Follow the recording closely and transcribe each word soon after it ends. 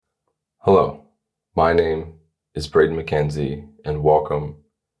Hello, my name is Braden McKenzie, and welcome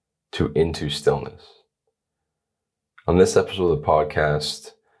to Into Stillness. On this episode of the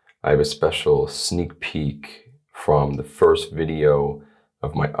podcast, I have a special sneak peek from the first video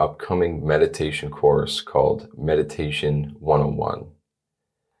of my upcoming meditation course called Meditation 101.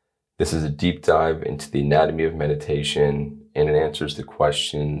 This is a deep dive into the anatomy of meditation, and it answers the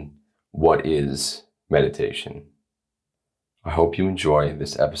question, what is meditation? I hope you enjoy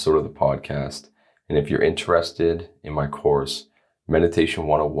this episode of the podcast, and if you're interested in my course, Meditation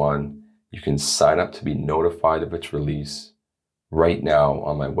 101, you can sign up to be notified of its release right now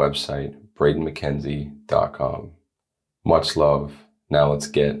on my website, bradenmckenzie.com. Much love. Now let's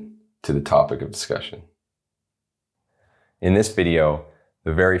get to the topic of discussion. In this video,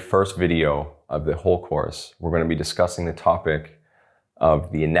 the very first video of the whole course, we're going to be discussing the topic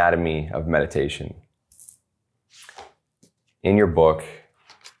of the anatomy of meditation. In your book,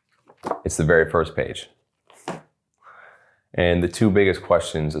 it's the very first page. And the two biggest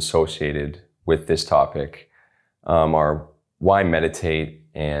questions associated with this topic are why meditate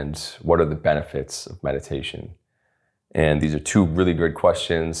and what are the benefits of meditation? And these are two really good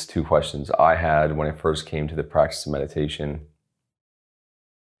questions, two questions I had when I first came to the practice of meditation.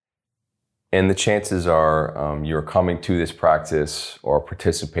 And the chances are you're coming to this practice or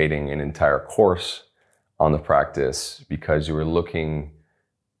participating in an entire course on the practice because you were looking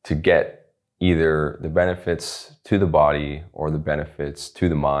to get either the benefits to the body or the benefits to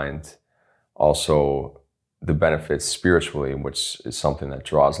the mind, also the benefits spiritually, which is something that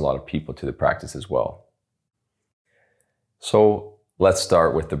draws a lot of people to the practice as well. So let's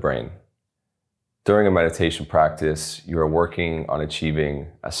start with the brain. During a meditation practice, you are working on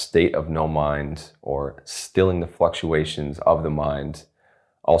achieving a state of no mind or stilling the fluctuations of the mind,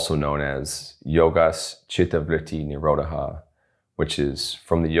 also known as Yogas Chitta Vritti Nirodha, which is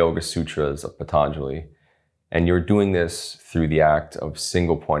from the Yoga Sutras of Patanjali. And you're doing this through the act of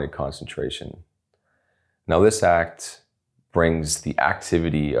single-pointed concentration. Now, this act brings the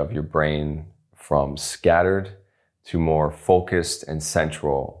activity of your brain from scattered to more focused and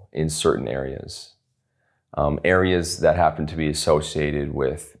central in certain areas. Areas that happen to be associated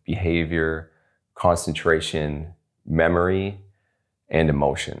with behavior, concentration, memory, and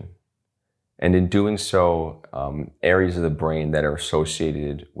emotion. And in doing so, areas of the brain that are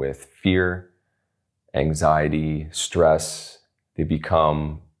associated with fear, anxiety, stress, they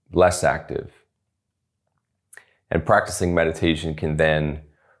become less active. And practicing meditation can then,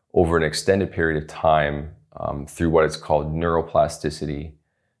 over an extended period of time, through what is called neuroplasticity,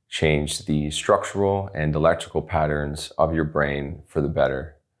 change the structural and electrical patterns of your brain for the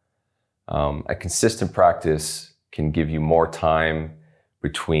better. A consistent practice can give you more time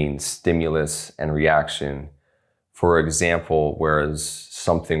between stimulus and reaction. For example, whereas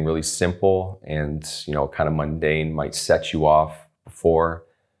something really simple and kind of mundane might set you off before,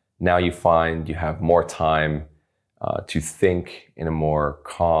 now you find you have more time to think in a more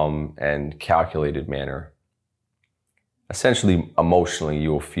calm and calculated manner. Essentially, emotionally, you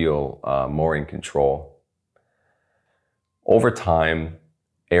will feel more in control. Over time,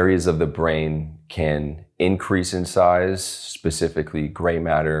 areas of the brain can increase in size, specifically gray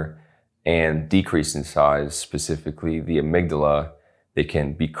matter, and decrease in size, specifically the amygdala. They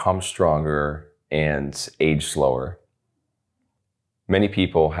can become stronger and age slower. Many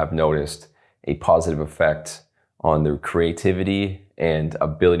people have noticed a positive effect on their creativity and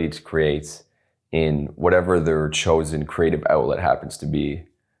ability to create in whatever their chosen creative outlet happens to be.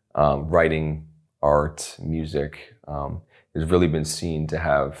 Writing, art, music has really been seen to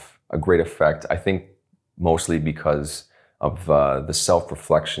have a great effect, I think mostly because of the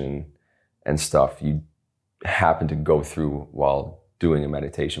self-reflection and stuff you happen to go through while doing a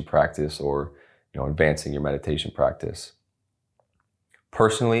meditation practice or advancing your meditation practice.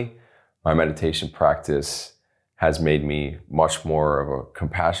 Personally, my meditation practice has made me much more of a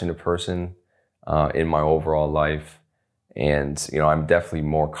compassionate person in my overall life. And, I'm definitely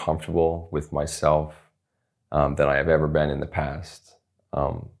more comfortable with myself than I have ever been in the past.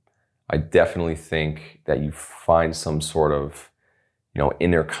 I definitely think that you find some sort of,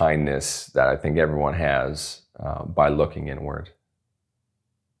 inner kindness that I think everyone has by looking inward.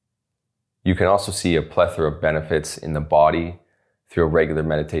 You can also see a plethora of benefits in the body through a regular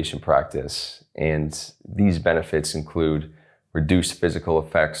meditation practice. And these benefits include reduced physical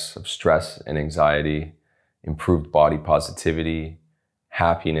effects of stress and anxiety, improved body positivity,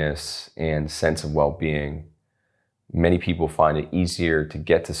 happiness, and sense of well-being. Many people find it easier to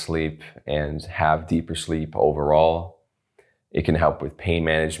get to sleep and have deeper sleep overall. It can help with pain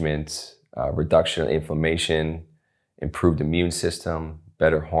management, reduction of inflammation, improved immune system,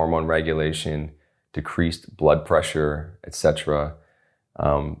 better hormone regulation, decreased blood pressure, etc.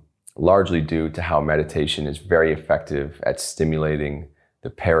 Largely due to how meditation is very effective at stimulating the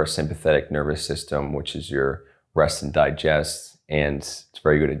parasympathetic nervous system, which is your rest and digest, and it's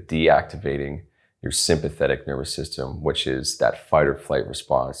very good at deactivating your sympathetic nervous system, which is that fight or flight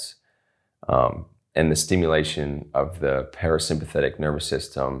response. And the stimulation of the parasympathetic nervous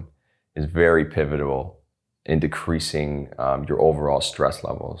system is very pivotal in decreasing your overall stress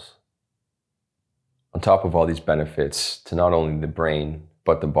levels. On top of all these benefits to not only the brain,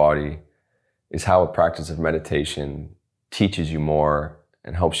 but the body, is how a practice of meditation teaches you more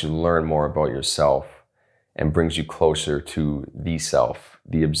and helps you learn more about yourself and brings you closer to the self,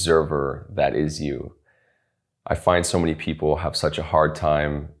 the observer that is you. I find so many people have such a hard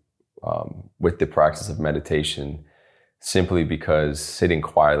time with the practice of meditation simply because sitting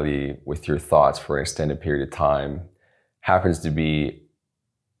quietly with your thoughts for an extended period of time happens to be,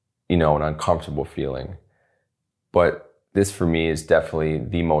 an uncomfortable feeling. But this for me is definitely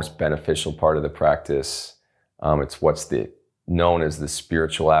the most beneficial part of the practice. It's what's known as the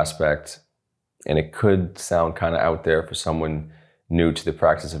spiritual aspect. And it could sound kind of out there for someone new to the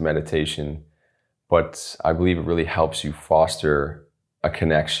practice of meditation, but I believe it really helps you foster a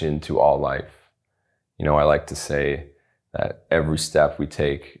connection to all life. I like to say that every step we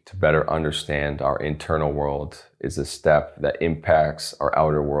take to better understand our internal world is a step that impacts our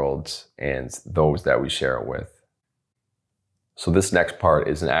outer worlds and those that we share it with. So this next part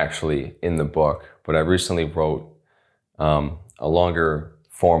isn't actually in the book, but I recently wrote a longer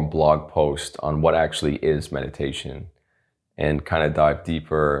form blog post on what actually is meditation and kind of dive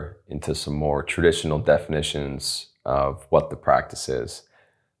deeper into some more traditional definitions of what the practice is.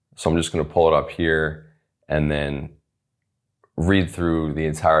 So I'm just going to pull it up here and then read through the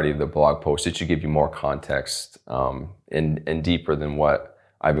entirety of the blog post. It should give you more context and deeper than what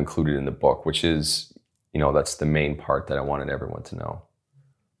I've included in the book, which is, that's the main part that I wanted everyone to know.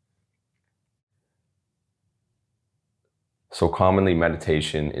 So commonly,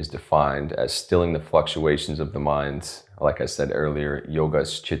 meditation is defined as stilling the fluctuations of the mind. Like I said earlier,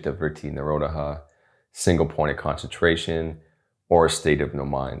 yogas chitta vritti nirodha, single point of concentration, or a state of no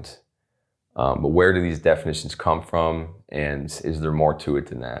mind. But where do these definitions come from, and is there more to it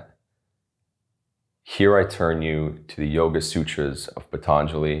than that? Here I turn you to the Yoga Sutras of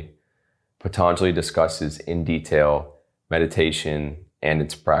Patanjali. Patanjali discusses in detail meditation and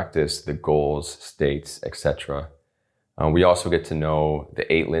its practice, the goals, states, etc. We also get to know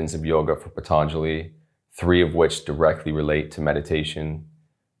the 8 limbs of yoga for Patanjali, 3 of which directly relate to meditation,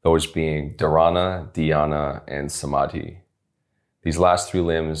 those being dharana, dhyana, and samadhi. These last 3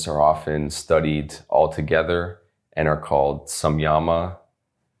 limbs are often studied all together and are called samyama,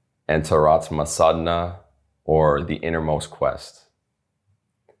 antaratma sadhana, or the innermost quest.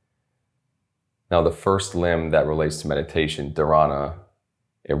 Now, the first limb that relates to meditation, dharana,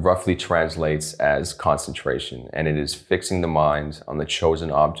 it roughly translates as concentration, and it is fixing the mind on the chosen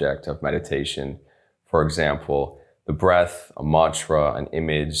object of meditation. For example, the breath, a mantra, an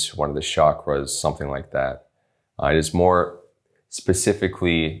image, one of the chakras, something like that. It is more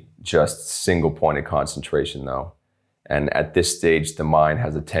specifically just single-pointed concentration though. And at this stage, the mind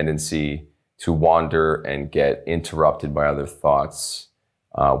has a tendency to wander and get interrupted by other thoughts,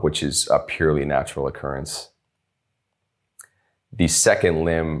 which is a purely natural occurrence. The second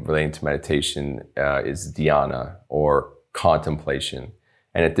limb relating to meditation is dhyana, or contemplation.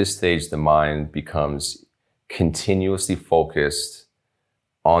 And at this stage, the mind becomes continuously focused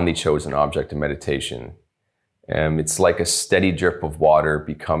on the chosen object of meditation. It's like a steady drip of water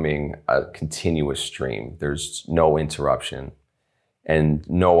becoming a continuous stream. There's no interruption, and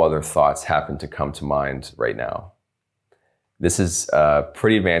no other thoughts happen to come to mind right now. This is a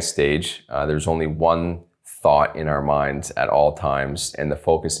pretty advanced stage. There's only one thought in our minds at all times, and the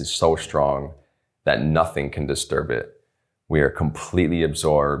focus is so strong that nothing can disturb it. We are completely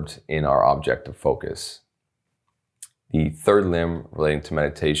absorbed in our object of focus. The third limb relating to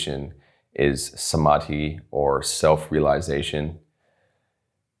meditation is samadhi, or self-realization.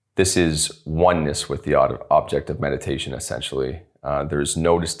 This is oneness with the object of meditation, essentially. There's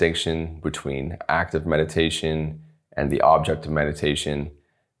no distinction between active meditation and the object of meditation.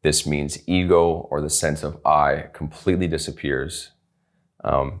 This means ego, or the sense of I, completely disappears.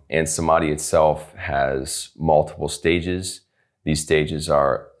 And samadhi itself has multiple stages. These stages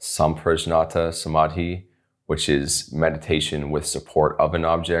are samprajnata samadhi, which is meditation with support of an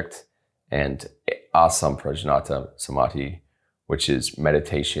object, and asamprajnata samadhi, which is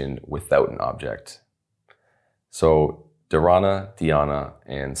meditation without an object. So dharana, dhyana,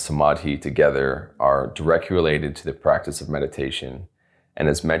 and samadhi together are directly related to the practice of meditation. and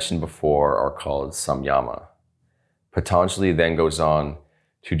as mentioned before, are called samyama. Patanjali then goes on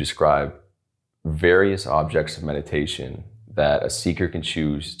to describe various objects of meditation that a seeker can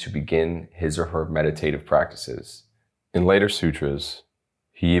choose to begin his or her meditative practices. In later sutras,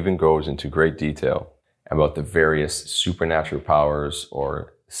 he even goes into great detail about the various supernatural powers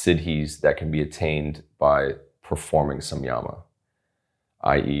or siddhis that can be attained by performing samyama,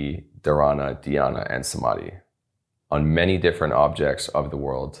 i.e. dharana, dhyana, and samadhi, on many different objects of the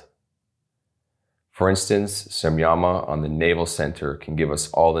world. For instance, samyama on the navel center can give us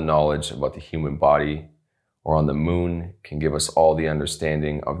all the knowledge about the human body, or on the moon can give us all the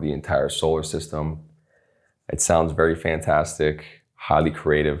understanding of the entire solar system. It sounds very fantastic, highly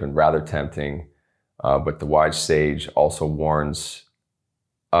creative, and rather tempting, but the wise sage also warns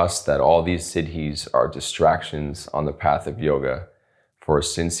us that all these siddhis are distractions on the path of yoga. For a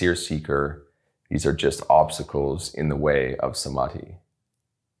sincere seeker, these are just obstacles in the way of samadhi.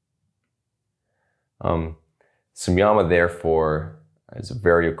 Samyama, therefore, is a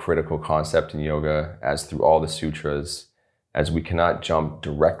very critical concept in yoga, as through all the sutras, as we cannot jump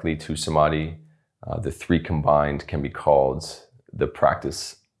directly to samadhi. The three combined can be called the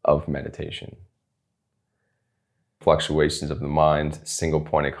practice of meditation. Fluctuations of the mind,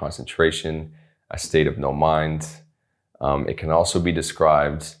 single-pointed concentration, a state of no mind. It can also be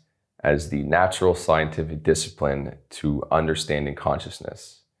described as the natural scientific discipline to understanding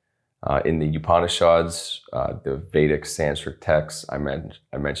consciousness. In the Upanishads, the Vedic Sanskrit texts I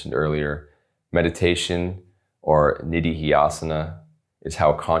mentioned earlier, meditation or nididhyasana is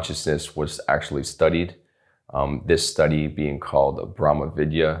how consciousness was actually studied. This study being called Brahma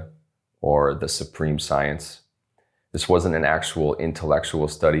Vidya, or the supreme science. This wasn't an actual intellectual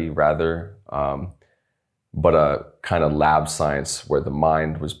study, rather, but a kind of lab science where the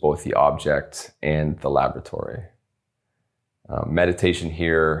mind was both the object and the laboratory. Meditation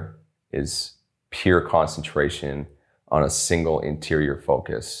here is pure concentration on a single interior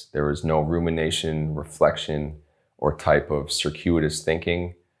focus. There is no rumination, reflection, or type of circuitous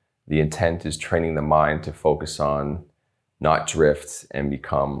thinking. The intent is training the mind to focus on, not drift and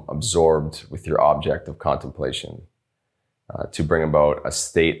become absorbed with your object of contemplation, to bring about a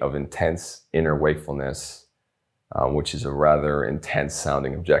state of intense inner wakefulness, which is a rather intense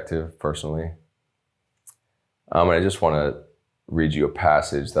sounding objective, personally. And I just want to read you a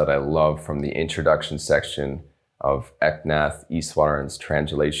passage that I love from the introduction section of Eknath Easwaran's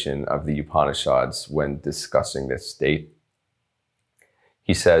translation of the Upanishads when discussing this state.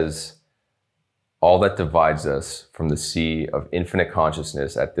 He says, "All that divides us from the sea of infinite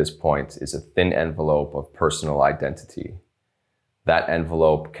consciousness at this point is a thin envelope of personal identity. That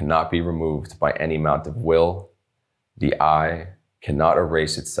envelope cannot be removed by any amount of will. The I cannot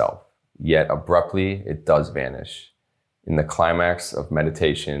erase itself, yet abruptly it does vanish. In the climax of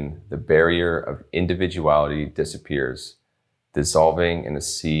meditation, the barrier of individuality disappears, dissolving in a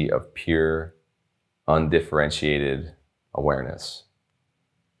sea of pure, undifferentiated awareness."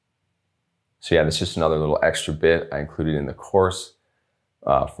 So yeah, that's just another little extra bit I included in the course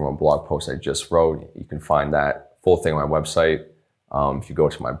from a blog post I just wrote. You can find that full thing on my website if you go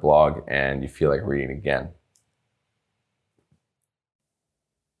to my blog and you feel like reading again.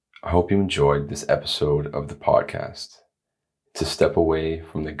 I hope you enjoyed this episode of the podcast. To step away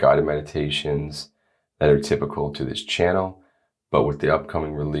from the guided meditations that are typical to this channel, but with the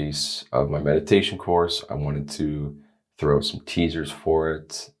upcoming release of my meditation course, I wanted to throw some teasers for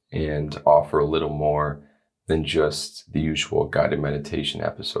it and offer a little more than just the usual guided meditation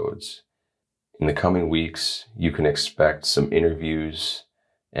episodes. In the coming weeks, you can expect some interviews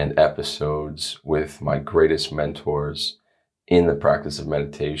and episodes with my greatest mentors in the practice of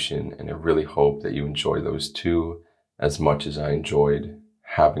meditation, and I really hope that you enjoy those too, as much as I enjoyed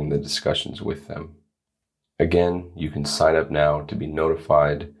having the discussions with them. Again, you can sign up now to be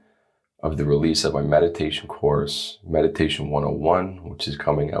notified of the release of my meditation course, Meditation 101, which is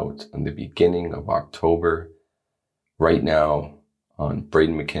coming out in the beginning of October, right now on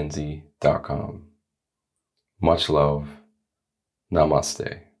BradenMcKenzie.com. Much love.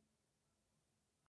 Namaste.